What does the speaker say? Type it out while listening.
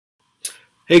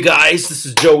Hey guys, this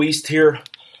is Joe East here.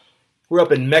 We're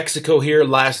up in Mexico here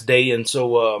last day, and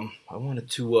so I wanted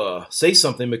to say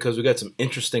something because we got some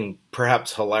interesting,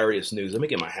 perhaps hilarious news. Let me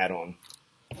get my hat on.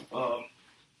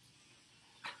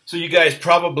 So you guys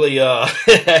probably, yeah,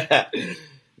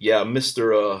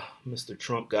 Mr.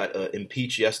 Trump got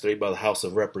impeached yesterday by the House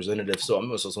of Representatives. So I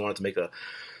also wanted to make a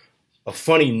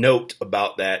funny note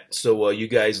about that, so you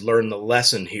guys learn the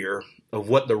lesson here of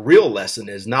what the real lesson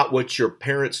is, not what your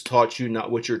parents taught you,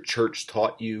 not what your church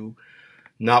taught you,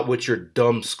 not what your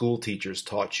dumb school teachers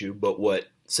taught you, but what,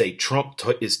 say, Trump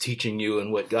is teaching you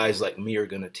and what guys like me are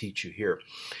going to teach you here.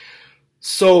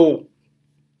 So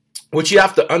what you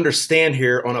have to understand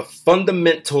here on a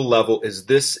fundamental level is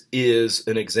this is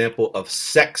an example of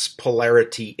sex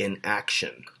polarity in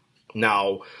action.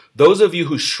 Now, those of you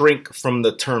who shrink from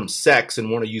the term sex and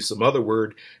want to use some other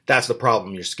word, that's the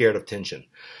problem. You're scared of tension.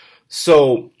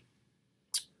 So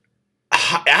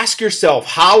ask yourself,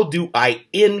 how do I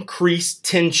increase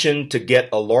tension to get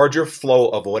a larger flow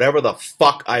of whatever the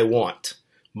fuck I want?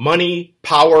 Money,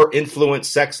 power, influence,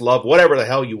 sex, love, whatever the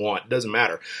hell you want. It doesn't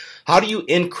matter. How do you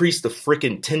increase the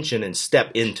freaking tension and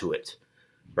step into it?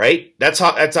 Right? That's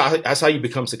how you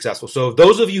become successful. So if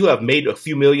those of you who have made a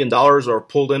few $1,000,000 or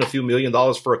pulled in a few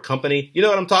 $1,000,000 for a company, you know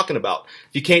what I'm talking about.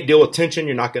 If you can't deal with tension,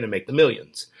 you're not going to make the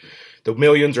millions. The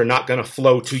millions are not going to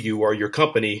flow to you or your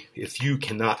company if you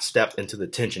cannot step into the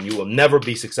tension. You will never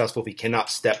be successful if you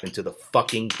cannot step into the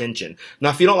fucking tension.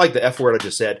 Now, if you don't like the F word I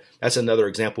just said, that's another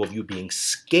example of you being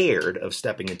scared of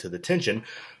stepping into the tension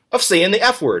of saying the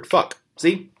F word. Fuck.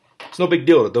 See? It's no big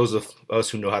deal to those of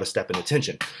us who know how to step into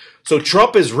tension. So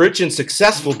Trump is rich and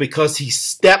successful because he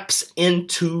steps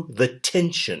into the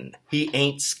tension. He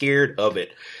ain't scared of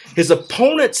it. His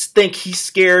opponents think he's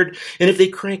scared, and if they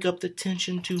crank up the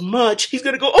tension too much, he's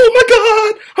going to go, oh my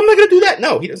God, I'm not going to do that.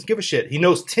 No, he doesn't give a shit. He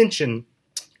knows tension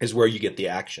is where you get the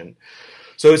action.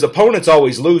 So his opponents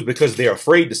always lose because they're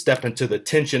afraid to step into the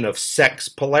tension of sex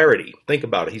polarity. Think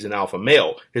about it. He's an alpha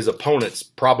male. His opponents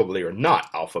probably are not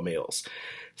alpha males.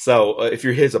 So if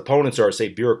you're his opponents are, say,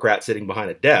 bureaucrats sitting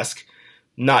behind a desk,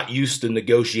 not used to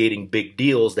negotiating big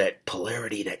deals, that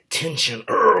polarity, that tension,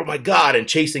 oh my God, and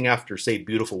chasing after, say,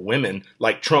 beautiful women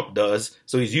like Trump does,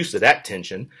 so he's used to that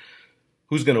tension,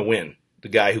 who's going to win? The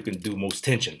guy who can do most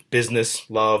tension. Business,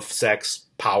 love, sex,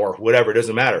 power, whatever, it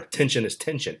doesn't matter. Tension is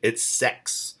tension. It's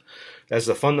sex. That's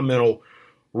the fundamental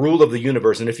rule of the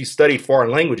universe. And if you study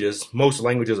foreign languages, most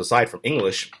languages aside from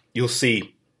English, you'll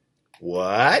see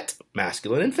what?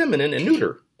 Masculine and feminine and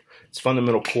neuter. It's a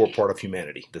fundamental core part of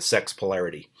humanity, the sex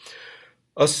polarity.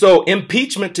 So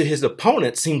impeachment to his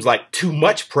opponent seems like too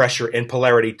much pressure and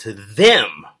polarity to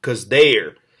them because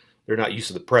they're not used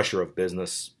to the pressure of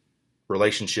business,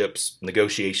 relationships,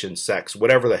 negotiations, sex,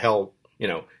 whatever the hell, you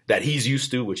know, that he's used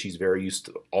to, which he's very used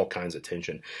to, all kinds of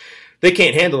tension. They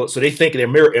can't handle it, so they think they're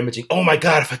mirror imaging. Oh my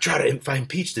God, if I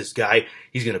impeach this guy,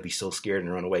 he's going to be so scared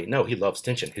and run away. No, he loves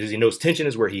tension because he knows tension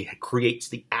is where he creates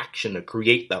the action to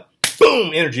create the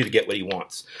boom energy to get what he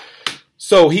wants.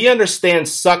 So he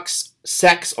understands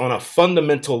sex on a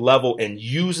fundamental level and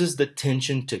uses the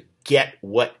tension to get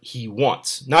what he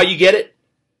wants. Now you get it?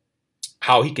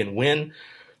 How he can win,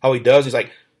 how he does. He's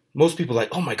like, most people are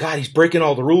like, oh my God, he's breaking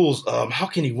all the rules. How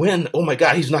can he win? Oh my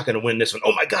God, he's not going to win this one.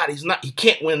 Oh my God, he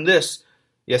can't win this.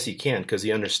 Yes, he can, because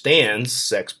he understands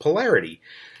sex polarity.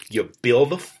 You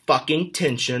build the fucking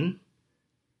tension,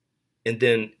 and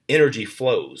then energy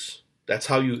flows. That's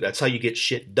how you get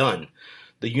shit done.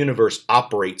 The universe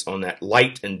operates on that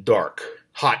light and dark,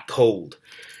 hot, cold.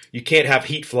 You can't have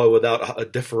heat flow without a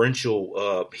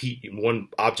differential heat, one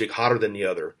object hotter than the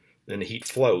other. And the heat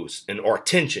flows, or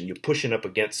tension, you're pushing up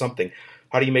against something.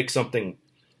 How do you make something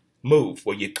move?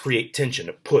 Well, you create tension,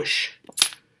 a push.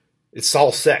 It's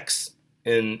all sex.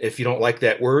 And if you don't like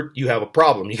that word, you have a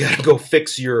problem. You got to go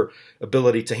fix your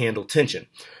ability to handle tension.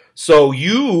 So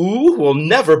you will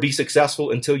never be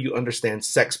successful until you understand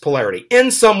sex polarity in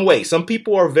some way. Some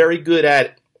people are very good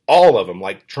at all of them,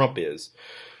 like Trump is.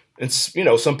 And, you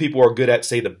know, some people are good at,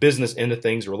 say, the business end of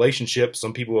things, relationships.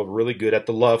 Some people are really good at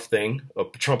the love thing.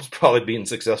 Trump's probably being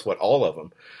successful at all of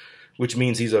them, which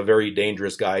means he's a very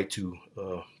dangerous guy to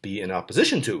be in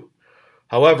opposition to.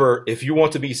 However, if you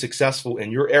want to be successful in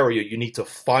your area, you need to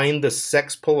find the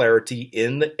sex polarity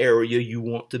in the area you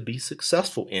want to be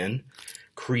successful in,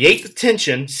 create the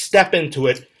tension, step into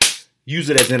it,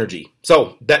 use it as energy.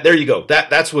 So there you go.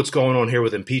 That's what's going on here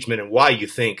with impeachment and why you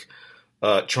think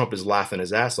Trump is laughing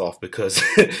his ass off, because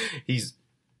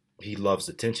he loves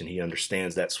the tension. He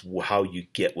understands that's how you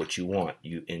get what you want.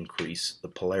 You increase the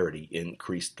polarity,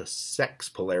 increase the sex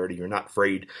polarity. You're not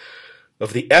afraid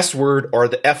of the S word or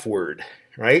the F word,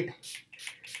 right?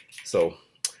 So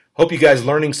Hope you guys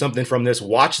learning something from this.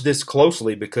 Watch this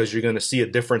closely because you're going to see a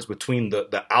difference between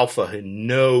the alpha who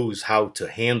knows how to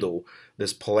handle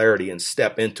this polarity and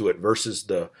step into it versus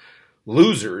the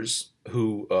losers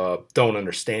who don't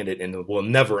understand it and will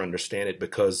never understand it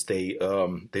because they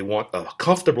want a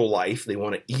comfortable life. They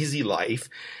want an easy life.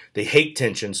 They hate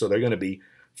tension, so they're going to be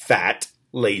fat,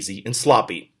 lazy, and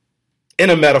sloppy.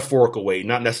 In a metaphorical way,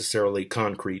 not necessarily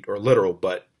concrete or literal,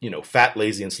 but, you know, fat,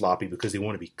 lazy, and sloppy because they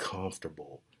want to be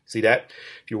comfortable. See that?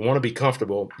 If you want to be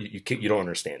comfortable, you don't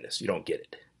understand this. You don't get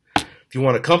it. If you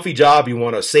want a comfy job, you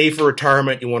want to save for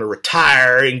retirement, you want to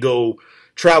retire and go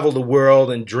travel the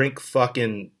world and drink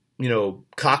fucking, you know,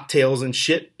 cocktails and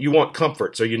shit, you want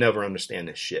comfort, so you never understand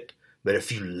this shit. But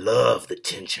if you love the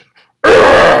tension,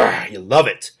 you love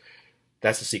it.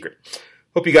 That's the secret.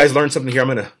 Hope you guys learned something here.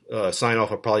 I'm going to sign off.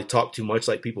 I'll probably talk too much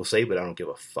like people say, but I don't give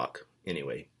a fuck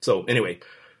anyway. So anyway,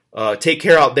 take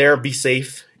care out there. Be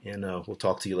safe. And we'll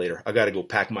talk to you later. I got to go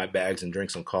pack my bags and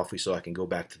drink some coffee so I can go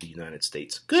back to the United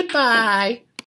States. Goodbye.